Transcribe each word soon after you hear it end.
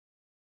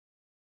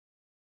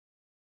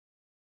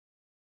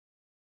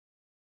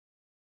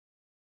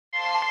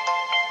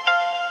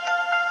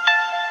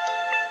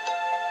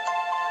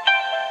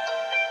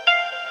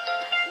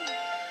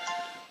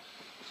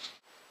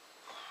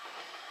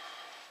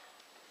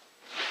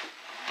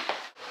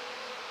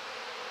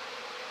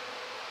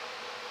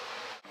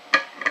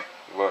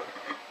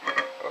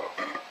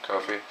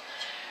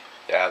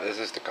This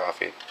is the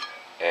coffee,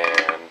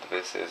 and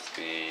this is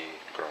the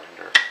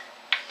grinder.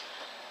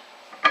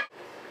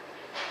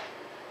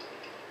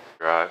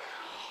 Drive.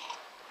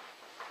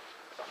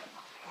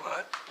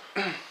 What?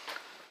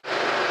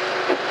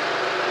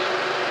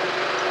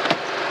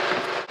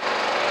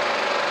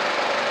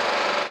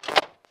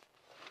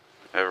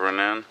 Everyone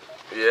in?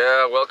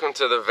 Yeah, welcome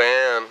to the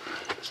van.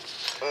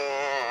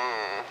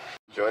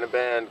 Join a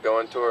band, go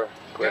on tour.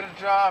 Quick. Get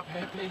a job,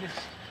 hippies.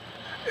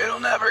 It'll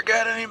never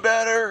get any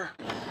better.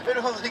 It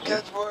only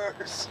gets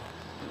worse.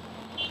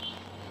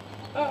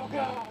 Oh,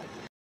 God.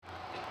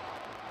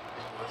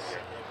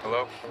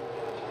 Hello?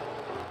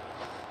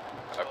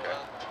 Okay.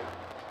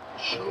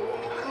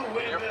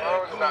 Your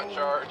phone's not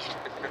charged.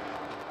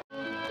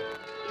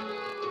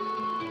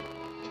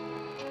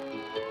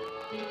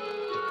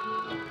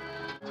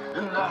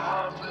 And the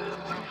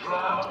harvest of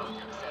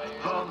flowers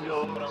from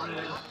your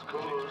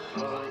Frisco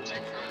sun.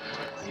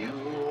 You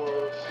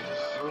walk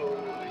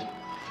slowly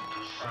to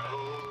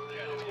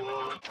slowly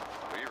walk.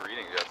 What are you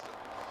reading, Justin?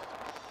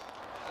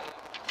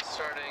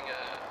 Starting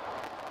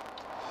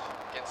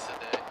against the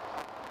day.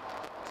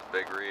 It's a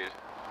big read.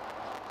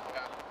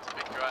 Yeah, it's a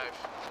big drive.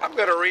 I'm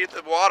gonna read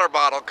the water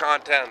bottle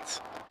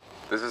contents.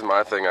 This is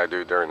my thing I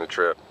do during the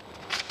trip.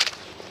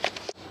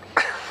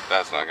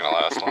 That's not gonna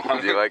last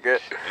long. Do you like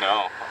it?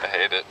 No, I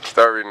hate it.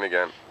 Start reading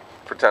again.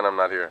 Pretend I'm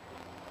not here.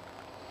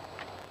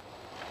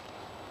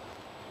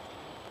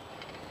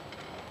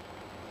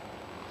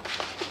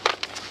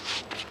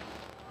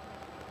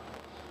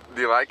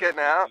 Do you like it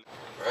now?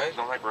 Right?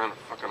 Don't like we're in a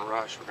fucking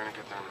rush. We're gonna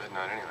get there at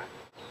midnight anyway.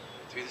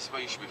 Dude, this is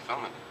what you should be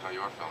filming. Oh, you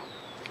are filming.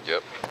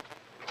 Yep.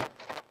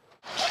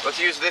 Let's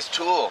use this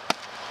tool.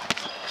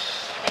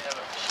 We have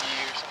a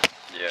key or something.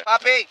 Yeah.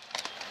 Puppy!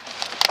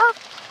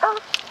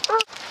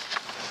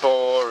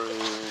 Boring.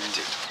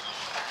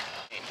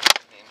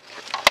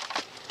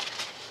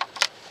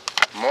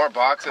 More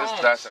boxes.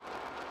 Cones. That's it.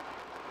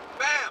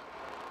 Bam!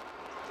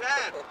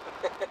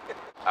 10!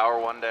 Hour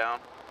one down.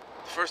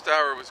 The first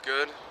hour was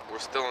good. We're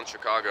still in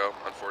Chicago,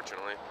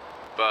 unfortunately,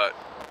 but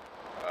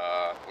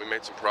we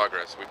made some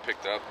progress. We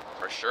picked up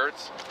our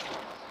shirts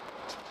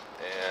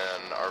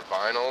and our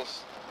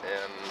vinyls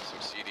and some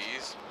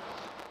CDs.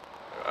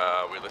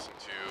 We listened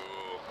to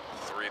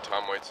 3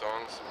 Tom Waits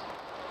songs,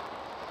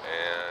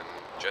 and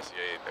Jesse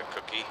ate a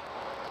cookie.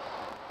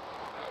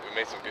 We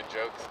made some good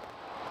jokes.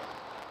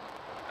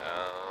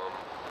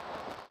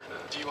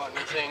 Do you want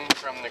anything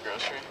from the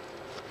grocery?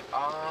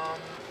 I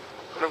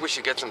wonder if we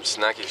should get some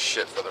snacky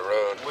shit for the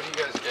road. What do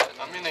you guys get?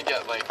 I'm gonna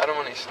get like... I don't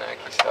want any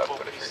snacky stuff,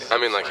 but if you're I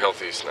mean like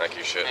healthy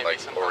snacky shit, Maybe like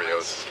some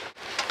Oreos.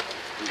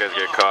 You guys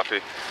get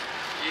coffee?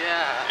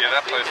 Yeah. Yeah,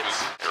 that place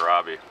was...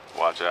 Robbie,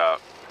 watch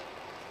out.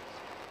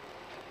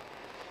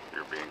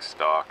 You're being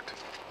stalked.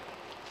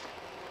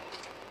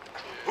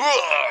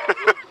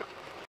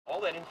 All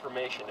that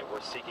information that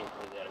we're seeking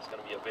from that is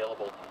going to be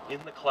available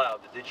in the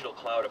cloud, the digital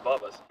cloud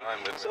above us.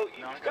 So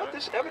you've got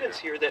this evidence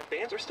here that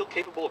bands are still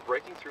capable of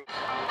breaking through.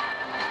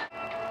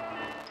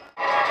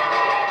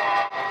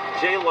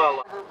 J.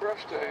 Lala. Her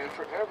birthday, and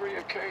for every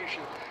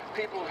occasion,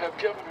 people have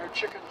given her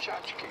chicken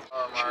tchotchkes.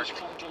 She's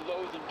come to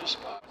loathe and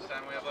despise.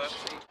 Time we have left?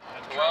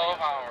 12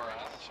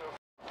 hours.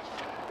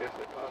 If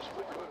they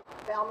possibly could.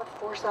 Falmouth,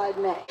 Forside,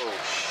 May. Oh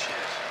shit.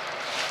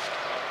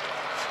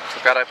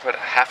 Forgot I put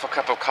half a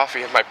cup of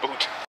coffee in my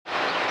boot.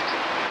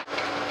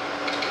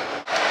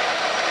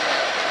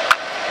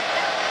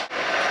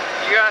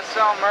 You guys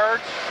sell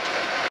merch?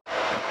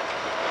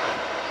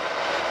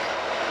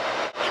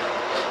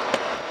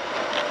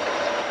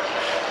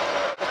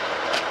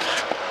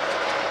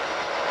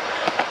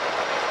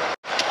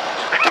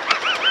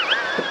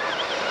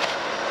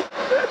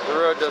 The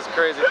road does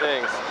crazy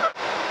things.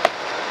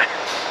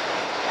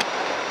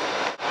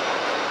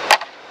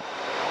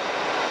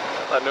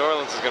 I thought New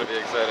Orleans is going to be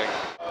exciting.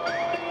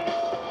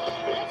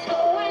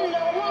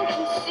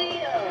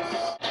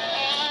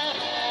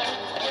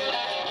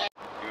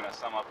 You gonna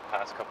sum up the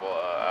past couple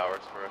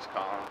hours for us,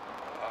 Colin?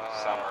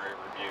 Summary,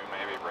 review,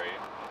 maybe rate.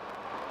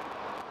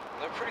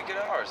 They're pretty good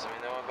hours. I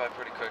mean, they went by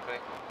pretty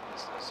quickly.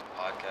 Listening to some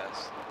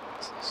podcasts,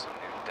 listening to some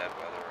new Dead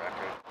Weather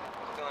record.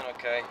 Feeling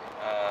okay.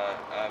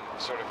 I'm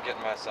sort of getting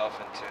myself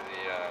into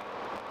the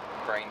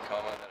brain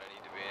coma that I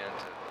need to be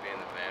in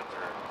the van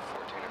for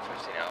 14 or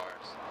 15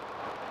 hours.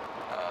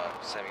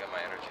 Saving up my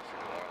energy for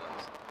New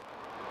Orleans,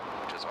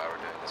 which is why we're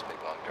doing this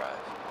big long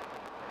drive.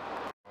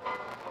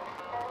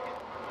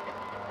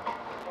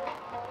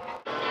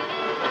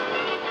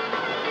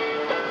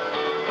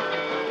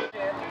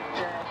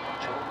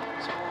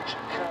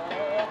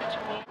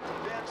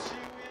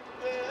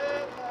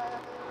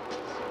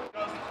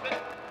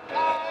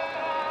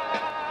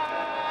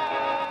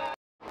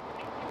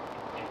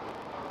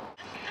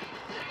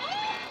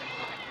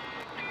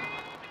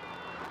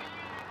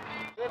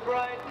 The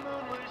bright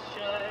moon was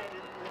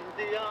shining,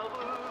 the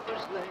hour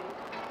was late.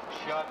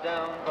 Shot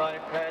down by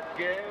Pat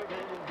Garrett,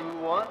 who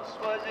once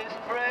was his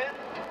friend.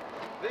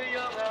 The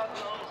young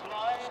outlaw's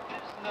life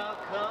is now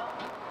come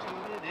to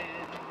an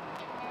end.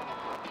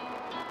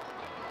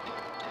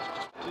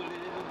 To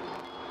live,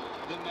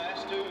 the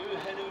master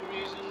had a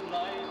reason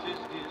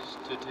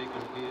they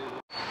could hear.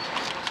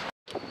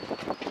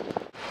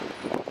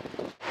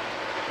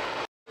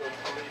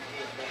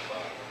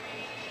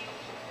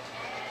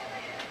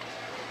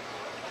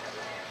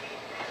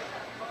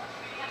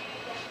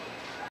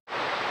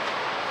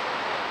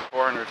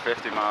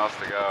 450 miles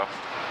to go.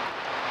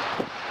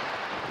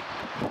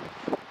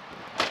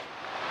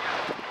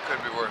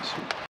 Could be worse.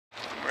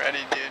 I'm ready,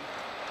 dude.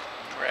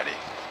 Ready.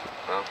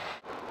 Well,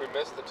 we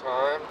missed the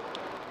time.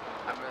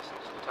 I missed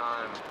the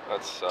time.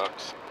 That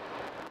sucks.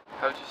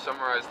 How'd you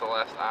summarize the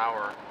last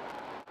hour?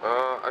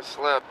 I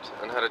slept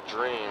and had a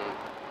dream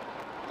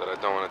that I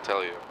don't want to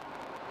tell you.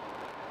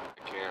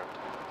 I can't.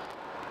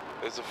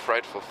 It's a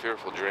frightful,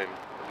 fearful dream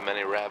of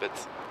many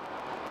rabbits.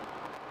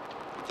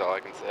 That's all I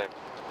can say.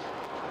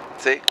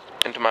 See?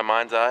 Into my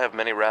mind's eye of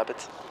many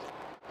rabbits.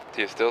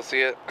 Do you still see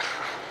it?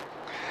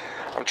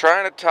 I'm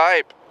trying to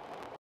type.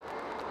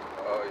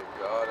 Oh, you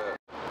got it.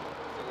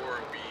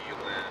 4B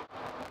land.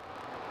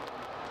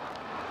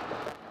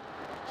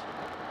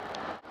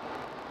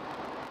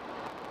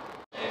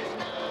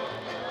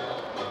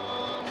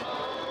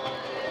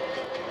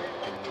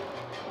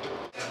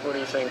 What do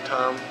you think,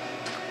 Tom?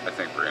 I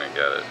think we're gonna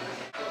get it.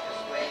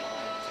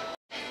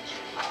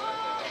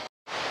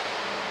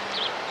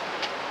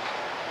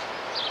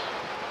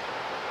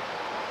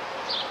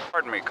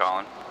 Pardon me,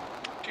 Colin.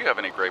 Do you have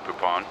any Grey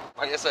Poupon?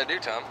 Oh, yes, I do,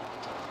 Tom.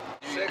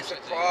 6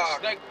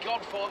 o'clock. The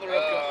godfather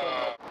of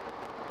Gafford.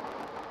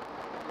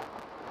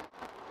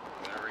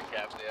 Gonna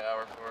recap the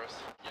hour for us.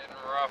 Getting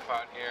rough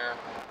out here.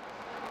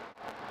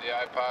 The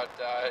iPod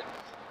died.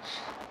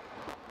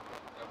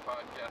 No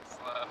podcasts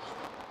left.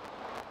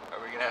 Are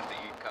we gonna have to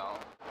eat,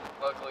 Colin?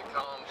 Luckily,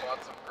 Colin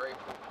bought some Grey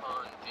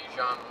Poupon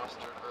Dijon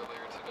mustard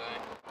earlier today.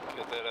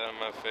 Get that out of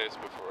my face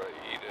before I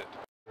eat it.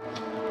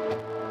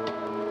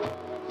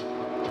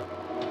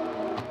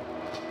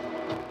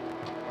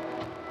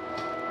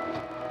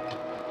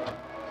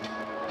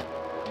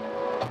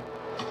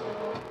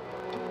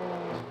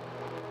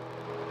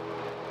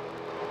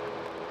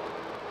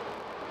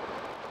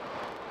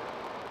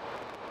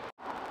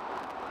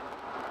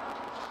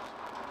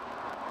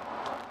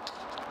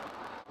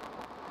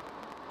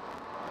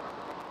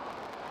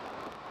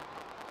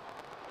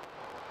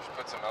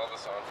 Put some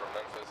Elvis on from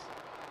Memphis.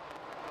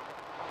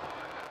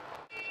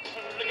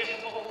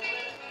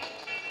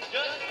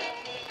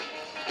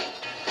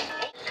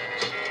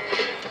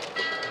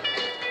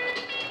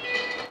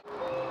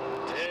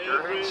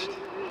 Discouraged?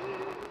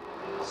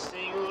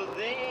 Single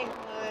thing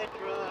I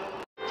tried.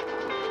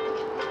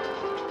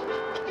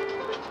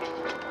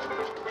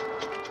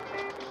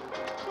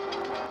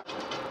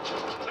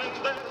 And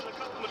there's a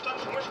couple of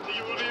times when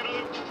you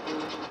little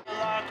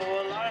like a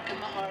lark in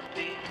my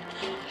heartbeat.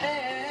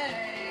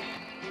 Hey,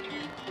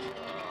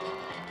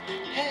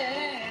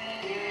 hey,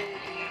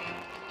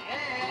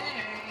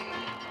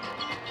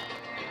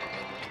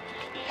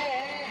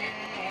 hey,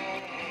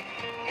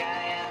 I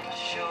am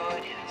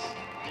assured, yes.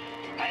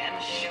 I am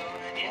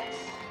assured, yes.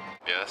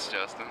 Yes,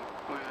 Justin?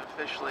 We've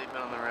officially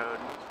been on the road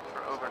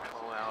for over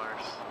 12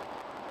 hours.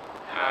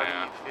 How do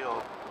you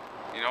feel?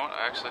 You know what?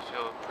 I actually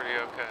feel pretty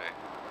okay.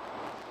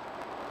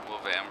 A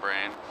little van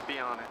brain. Be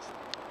honest.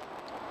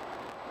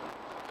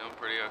 Feeling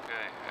pretty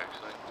okay,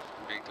 actually.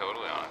 Being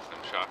totally honest,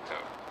 I'm shocked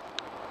how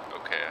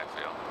okay I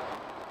feel.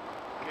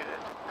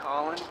 Good.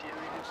 Colin, do you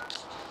have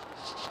anything?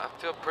 I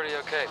feel pretty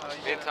okay.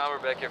 Me and Tom are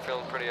back here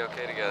feeling pretty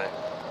okay together.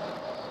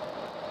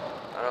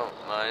 I don't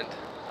mind.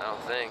 I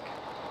don't think.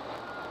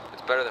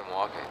 It's better than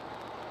walking,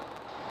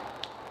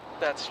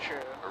 That's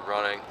true. or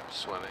running, or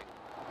swimming,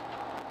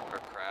 or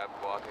crab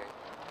walking.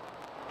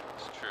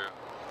 It's true.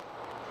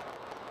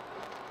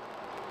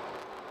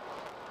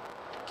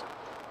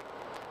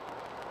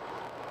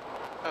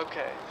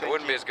 Okay. It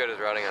wouldn't be as good as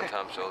riding on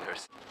Tom's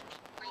shoulders.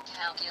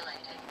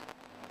 Recalculating.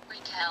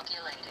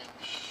 Recalculating.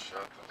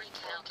 Shut the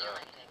fuck up.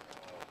 Recalculating.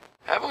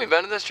 Haven't we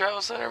been to this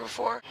travel center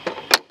before?